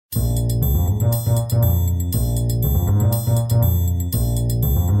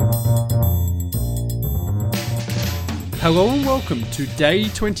Hello and welcome to day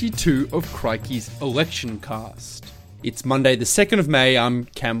 22 of Crikey's Election Cast. It's Monday the 2nd of May, I'm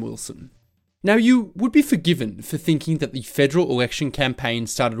Cam Wilson. Now you would be forgiven for thinking that the federal election campaign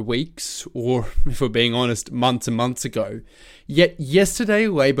started weeks, or if we're being honest, months and months ago. Yet yesterday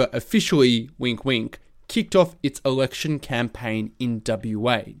Labor officially, wink wink, kicked off its election campaign in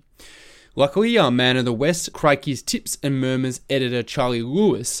WA. Luckily, our man of the West, Crikey's Tips and Murmurs editor Charlie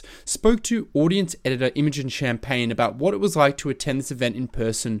Lewis, spoke to audience editor Imogen Champagne about what it was like to attend this event in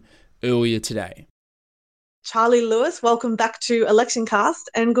person earlier today. Charlie Lewis, welcome back to Election Cast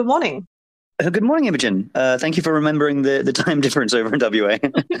and good morning. Good morning, Imogen. Thank you for remembering the time difference over in WA.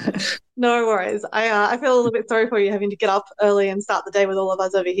 No worries. I feel a little bit sorry for you having to get up early and start the day with all of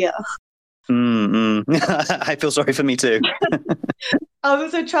us over here. I feel sorry for me too.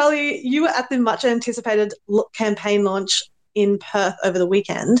 So Charlie, you were at the much anticipated campaign launch in Perth over the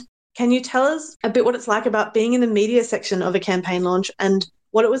weekend. Can you tell us a bit what it's like about being in the media section of a campaign launch and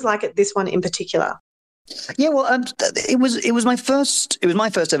what it was like at this one in particular? Yeah, well, it was my first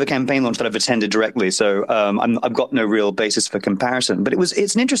ever campaign launch that I've attended directly, so I've got no real basis for comparison. But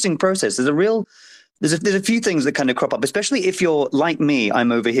it's an interesting process. There's a few things that kind of crop up, especially if you're like me.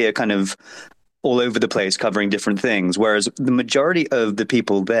 I'm over here kind of all over the place covering different things, whereas the majority of the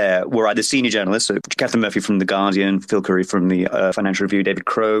people there were either senior journalists, so Catherine Murphy from The Guardian, Phil Curry from the Financial Review, David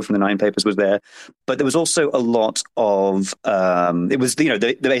Crowe from the Nine Papers was there, but there was also a lot of, it was,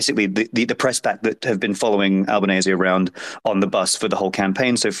 basically the press pack that have been following Albanese around on the bus for the whole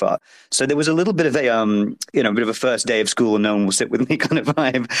campaign so far. So there was a little bit of a first day of school and no one will sit with me kind of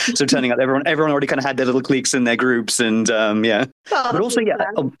vibe. So turning up, everyone already kind of had their little cliques in their groups and yeah. But also, yeah,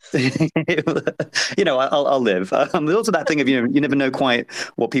 I'll live. There's also that thing of, you never know quite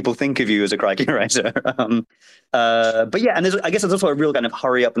what people think of you as a Crikey writer. But yeah, and I guess there's also a real kind of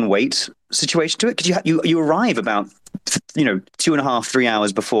hurry up and wait situation to it, because you arrive about 2.5, 3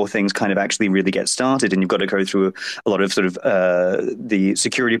 hours before things kind of actually really get started, and you've got to go through a lot of sort of the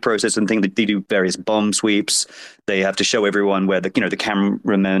security process and things. They do various bomb sweeps. They have to show everyone where the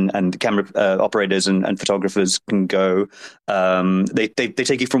cameramen and the camera operators and photographers can go. They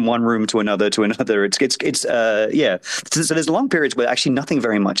take you from one room to another. It's yeah. So there's long periods where actually nothing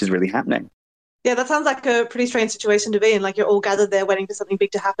very much is really happening. Yeah, that sounds like a pretty strange situation to be in. Like you're all gathered there waiting for something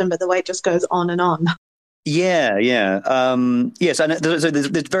big to happen, but the wait just goes on and on. Yeah. Yes, and so there's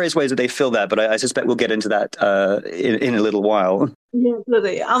various ways that they fill that, but I suspect we'll get into that in a little while. Yeah,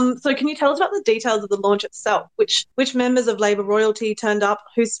 absolutely. So can you tell us about the details of the launch itself? Which members of Labor royalty turned up?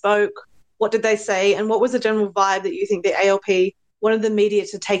 Who spoke? What did they say? And what was the general vibe that you think the ALP wanted the media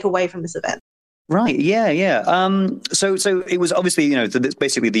to take away from this event? Right. Yeah. So it was obviously,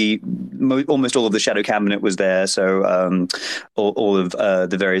 basically almost all of the shadow cabinet was there. So all of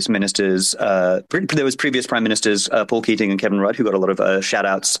the various ministers. There was previous prime ministers, Paul Keating and Kevin Rudd, who got a lot of shout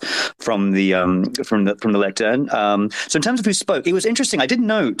outs from the lectern. So in terms of who spoke, it was interesting. I did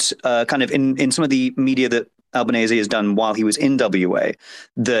note kind of in some of the media that Albanese has done while he was in WA,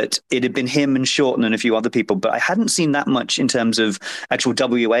 that it had been him and Shorten and a few other people, but I hadn't seen that much in terms of actual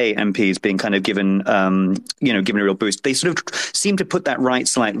WA MPs being kind of given a real boost. They sort of seemed to put that right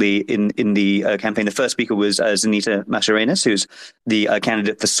slightly in the campaign. The first speaker was Zanita Mascarenhas, who's the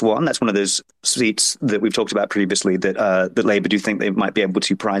candidate for Swan. That's one of those seats that we've talked about previously that Labour do think they might be able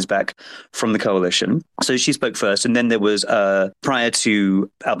to prize back from the coalition. So she spoke first, and then there was, prior to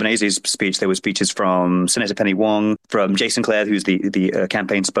Albanese's speech, there were speeches from Senator Penny Wong, from Jason Clare, who's the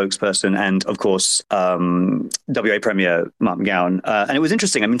campaign spokesperson, and of course WA Premier Mark McGowan. And it was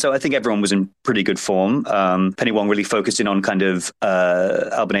interesting. I mean, so I think everyone was in pretty good form. Penny Wong really focused in on kind of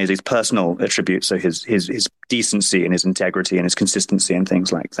Albanese's personal attributes, so his decency and his integrity and his consistency and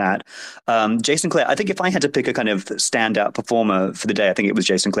things like that. Jason Clare, I think if I had to pick a kind of standout performer for the day, I think it was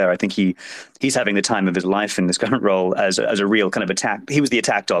Jason Clare. I think he's having the time of his life in this current role as a real kind of attack. He was the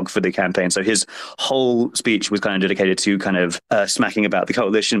attack dog for the campaign. So his whole speech was kind of dedicated to kind of smacking about the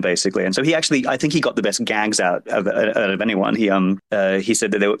coalition, basically. And so I think he got the best gags out of anyone. He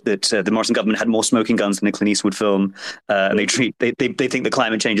said that the Morrison government had more smoking guns than a Clint Eastwood film, and they think that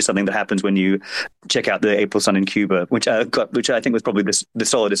climate change is something that happens when you check out the April sun in Cuba, which I think was probably the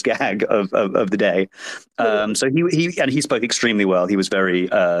solidest gag of the day. So he spoke extremely well. He was very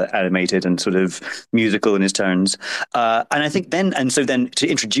animated and sort of musical in his tones. And I think then to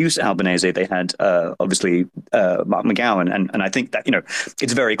introduce Albanese, they had obviously Mark McGowan, and I think that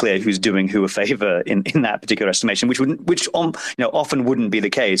it's very clear who's doing who a favour in that particular estimation, which often wouldn't be the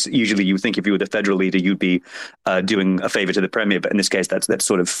case. Usually, you would think if you were the federal leader, you'd be doing a favour to the Premier, but in this case, that's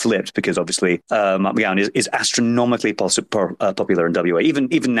sort of flipped, because obviously Mark McGowan is astronomically popular in WA.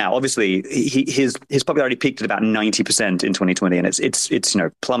 Even now, obviously, his popularity peaked at about 90% in 2020, and it's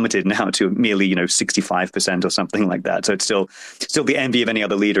plummeted now to merely 65% or something like that. So it's still the envy of any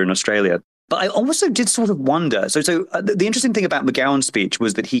other leader in Australia. But I also did sort of wonder. So the interesting thing about McGowan's speech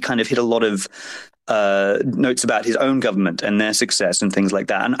was that he kind of hit a lot of notes about his own government and their success and things like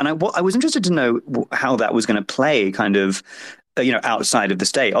that. And I was interested to know how that was going to play kind of outside of the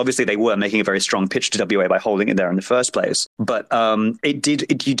state. Obviously, they were making a very strong pitch to WA by holding it there in the first place. But you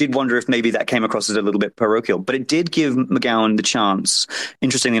did wonder if maybe that came across as a little bit parochial. But it did give McGowan the chance,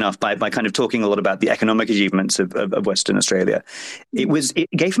 interestingly enough, by kind of talking a lot about the economic achievements of Western Australia. It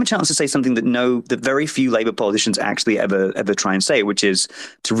gave him a chance to say something that very few Labour politicians actually ever try and say, which is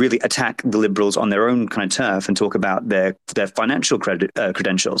to really attack the Liberals on their own kind of turf and talk about their financial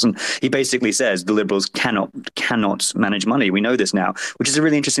credentials. And he basically says the Liberals cannot manage money. We know this now, which is a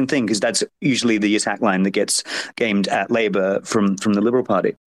really interesting thing because that's usually the attack line that gets aimed at Labour from the Liberal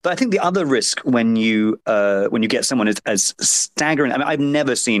Party. But I think the other risk when you get someone as staggering, I mean, I've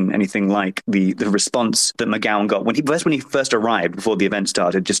never seen anything like the response that McGowan got when he first arrived before the event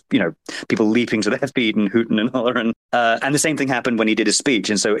started. Just people leaping to their feet and hooting and hollering, and the same thing happened when he did his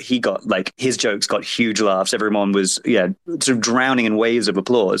speech. And so he got his jokes got huge laughs. Everyone was sort of drowning in waves of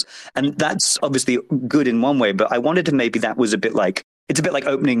applause, and that's obviously good in one way. But I wondered if maybe that was a bit like. It's a bit like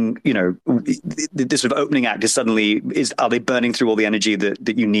opening, this sort of opening act is suddenly, are they burning through all the energy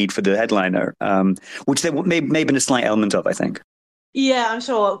that you need for the headliner, which there may have been a slight element of, I think. Yeah, I'm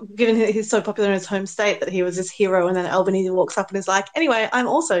sure, given he's so popular in his home state that he was this hero, and then Albanese walks up and is like, anyway, I'm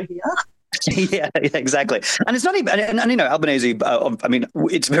also here. Yeah, exactly. And it's not even, and Albanese, I mean,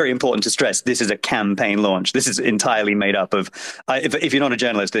 it's very important to stress this is a campaign launch. This is entirely made up of, if you're not a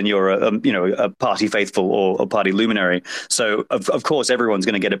journalist, then you're a party faithful or party luminary. So of course, everyone's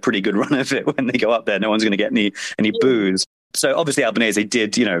going to get a pretty good run of it when they go up there. No one's going to get any boos. So obviously Albanese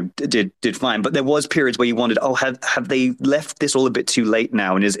did fine, but there was periods where you wondered, have they left this all a bit too late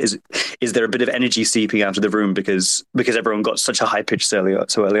now? And is there a bit of energy seeping out of the room because everyone got such a high pitch so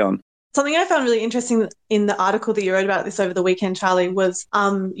early on? Something I found really interesting in the article that you wrote about this over the weekend, Charlie, was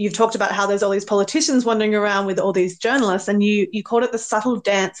you've talked about how there's all these politicians wandering around with all these journalists, and you called it the subtle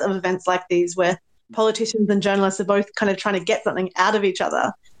dance of events like these where politicians and journalists are both kind of trying to get something out of each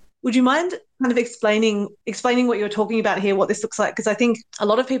other. Would you mind kind of explaining what you're talking about here, what this looks like? Because I think a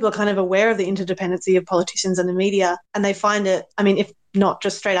lot of people are kind of aware of the interdependency of politicians and the media, and they find it, I mean, if not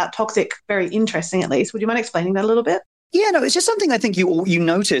just straight out toxic, very interesting at least. Would you mind explaining that a little bit? Yeah, no, it's just something I think you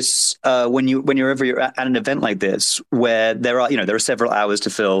notice when you're at an event like this, where there are several hours to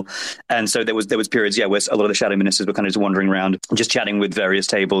fill, and so there was periods where a lot of the shadow ministers were kind of just wandering around, just chatting with various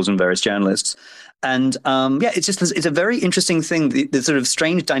tables and various journalists. And it's a very interesting thing, the sort of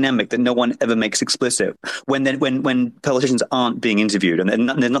strange dynamic that no one ever makes explicit when politicians aren't being interviewed and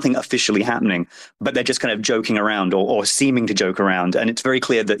there's nothing officially happening, but they're just kind of joking around or seeming to joke around. And it's very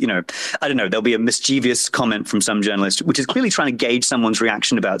clear that, I don't know, there'll be a mischievous comment from some journalist, which is clearly trying to gauge someone's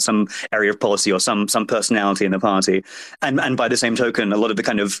reaction about some area of policy or some personality in the party. And by the same token, a lot of the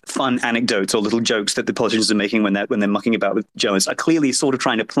kind of fun anecdotes or little jokes that the politicians are making when they're mucking about with journalists are clearly sort of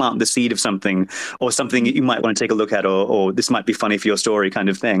trying to plant the seed of something, or something that you might want to take a look at, or this might be funny for your story kind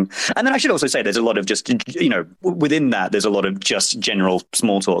of thing. And then I should also say there's a lot of just, within that, there's a lot of just general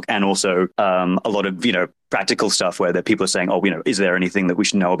small talk, and also a lot of, practical stuff where people are saying, is there anything that we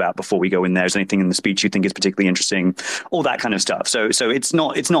should know about before we go in there? Is there anything in the speech you think is particularly interesting? All that kind of stuff. So it's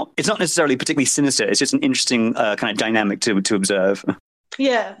not necessarily particularly sinister. It's just an interesting kind of dynamic to observe.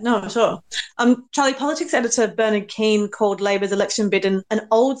 Yeah, no, sure. Charlie, politics editor Bernard Keane called Labor's election bid an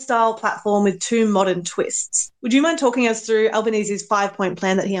old-style platform with two modern twists. Would you mind talking us through Albanese's 5-point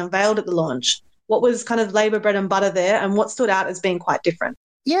plan that he unveiled at the launch? What was kind of Labor bread and butter there, and what stood out as being quite different?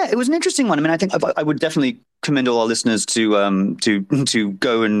 Yeah, it was an interesting one. I mean, I think I would definitely commend all our listeners to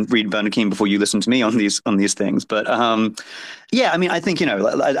go and read Bernard Keane before you listen to me on these things. But yeah, I mean, I think,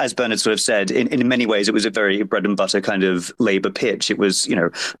 as Bernard sort of said, in many ways, it was a very bread and butter kind of Labour pitch. It was,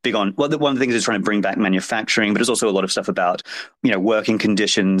 big on, one of the things is trying to bring back manufacturing, but there's also a lot of stuff about, working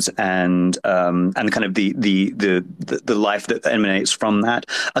conditions and kind of the life that emanates from that.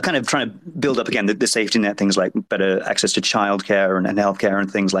 I kind of trying to build up again the safety net, things like better access to childcare and healthcare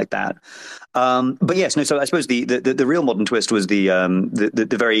and things like that. But yes, no. So I suppose the real modern twist was the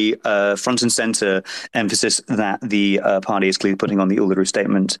very front and center emphasis that the party is clearly putting on the Uluru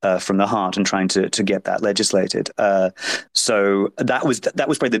Statement from the heart and trying to get that legislated. So that was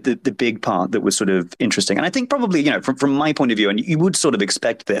probably the big part that was sort of interesting. And I think probably from my point of view, and you would sort of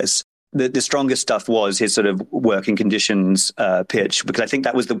expect this, the strongest stuff was his sort of working conditions pitch, because I think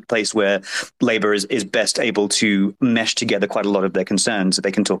that was the place where Labour is best able to mesh together quite a lot of their concerns.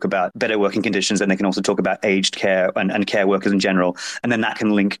 They can talk about better working conditions, and they can also talk about aged care and care workers in general. And then that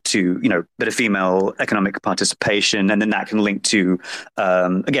can link to, better female economic participation. And then that can link to,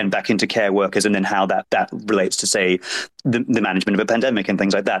 again, back into care workers, and then how that relates to, say, the management of a pandemic and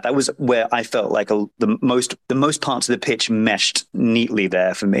things like that. That was where I felt like the most parts of the pitch meshed neatly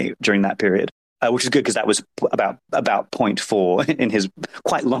there for me during that period, which is good because that was about point 4 in his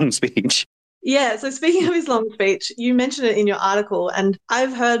quite long speech. Yeah, so speaking of his long speech, you mentioned it in your article, and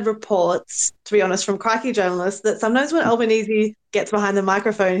I've heard reports, to be honest, from Crikey journalists that sometimes when Albanese gets behind the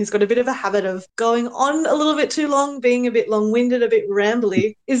microphone, he's got a bit of a habit of going on a little bit too long, being a bit long-winded, a bit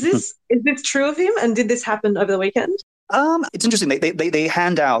rambly. Is this true of him, and did this happen over the weekend? It's interesting. They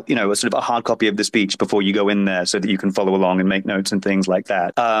hand out, a sort of a hard copy of the speech before you go in there so that you can follow along and make notes and things like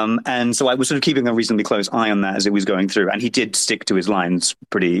that. And so I was sort of keeping a reasonably close eye on that as it was going through. And he did stick to his lines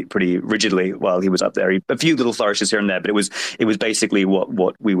pretty rigidly while he was up there. A few little flourishes here and there, but it was basically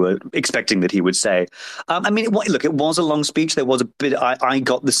what we were expecting that he would say. It was a long speech. There was a bit. I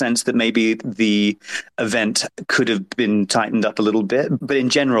got the sense that maybe the event could have been tightened up a little bit, but in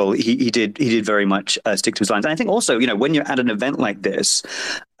general, he did very much stick to his lines. And I think also, when you're at an event like this,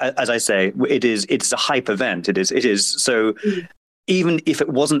 as I say, it's a hype event. It is. So even if it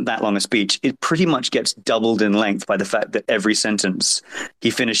wasn't that long a speech, it pretty much gets doubled in length by the fact that every sentence he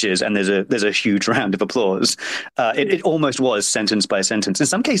finishes and there's a huge round of applause. It almost was sentence by sentence. In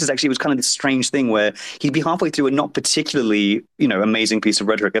some cases, actually, it was kind of this strange thing where he'd be halfway through a not particularly, amazing piece of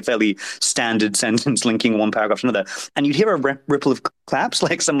rhetoric, a fairly standard sentence linking one paragraph to another, and you'd hear a ripple of claps,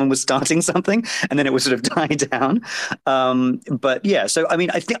 like someone was starting something, and then it would sort of die down. But yeah, so I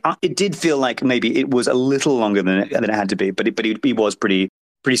think it did feel like maybe it was a little longer than it had to be, but he was pretty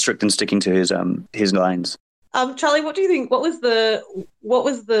strict in sticking to his lines. Charlie, what do you think? What was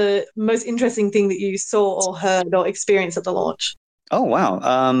the most interesting thing that you saw or heard or experienced at the launch? Oh wow,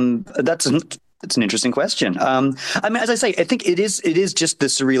 that's an interesting question. As I say, I think it is just the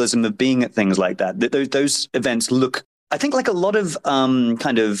surrealism of being at things like that. Those events look, I think, like a lot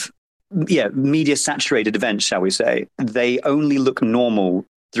of media saturated events, shall we say. They only look normal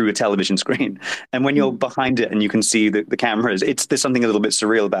through a television screen, and when you're behind it and you can see the cameras, there's something a little bit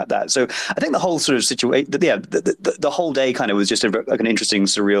surreal about that. So I think the whole sort of situation, the whole day kind of was just an interesting,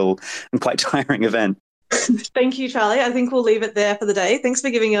 surreal, and quite tiring event. Thank you, Charlie. I think we'll leave it there for the day. Thanks for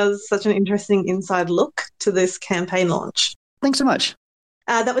giving us such an interesting inside look to this campaign launch. Thanks so much.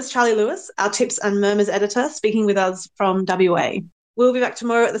 That was Charlie Lewis, our Tips and Murmurs editor, speaking with us from WA. We'll be back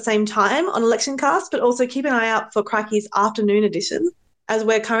tomorrow at the same time on Election Cast, but also keep an eye out for Crikey's afternoon edition, as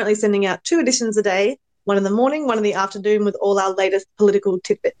we're currently sending out 2 editions a day, one in the morning, one in the afternoon, with all our latest political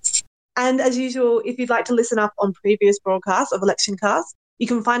tidbits. And as usual, if you'd like to listen up on previous broadcasts of Election Cast, you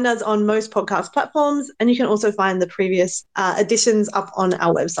can find us on most podcast platforms, and you can also find the previous editions up on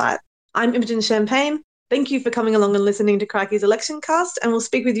our website. I'm Imogen Champagne. Thank you for coming along and listening to Crikey's Election Cast, and we'll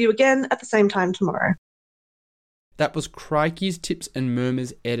speak with you again at the same time tomorrow. That was Crikey's Tips and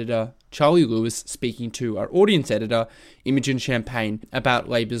Murmurs editor Charlie Lewis speaking to our audience editor Imogen Champagne about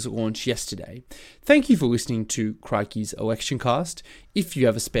Labour's launch yesterday. Thank you for listening to Crikey's Election Cast. If you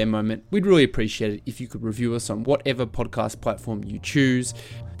have a spare moment, we'd really appreciate it if you could review us on whatever podcast platform you choose.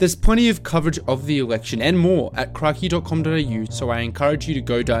 There's plenty of coverage of the election and more at crikey.com.au, so I encourage you to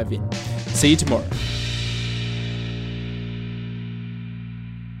go dive in. See you tomorrow.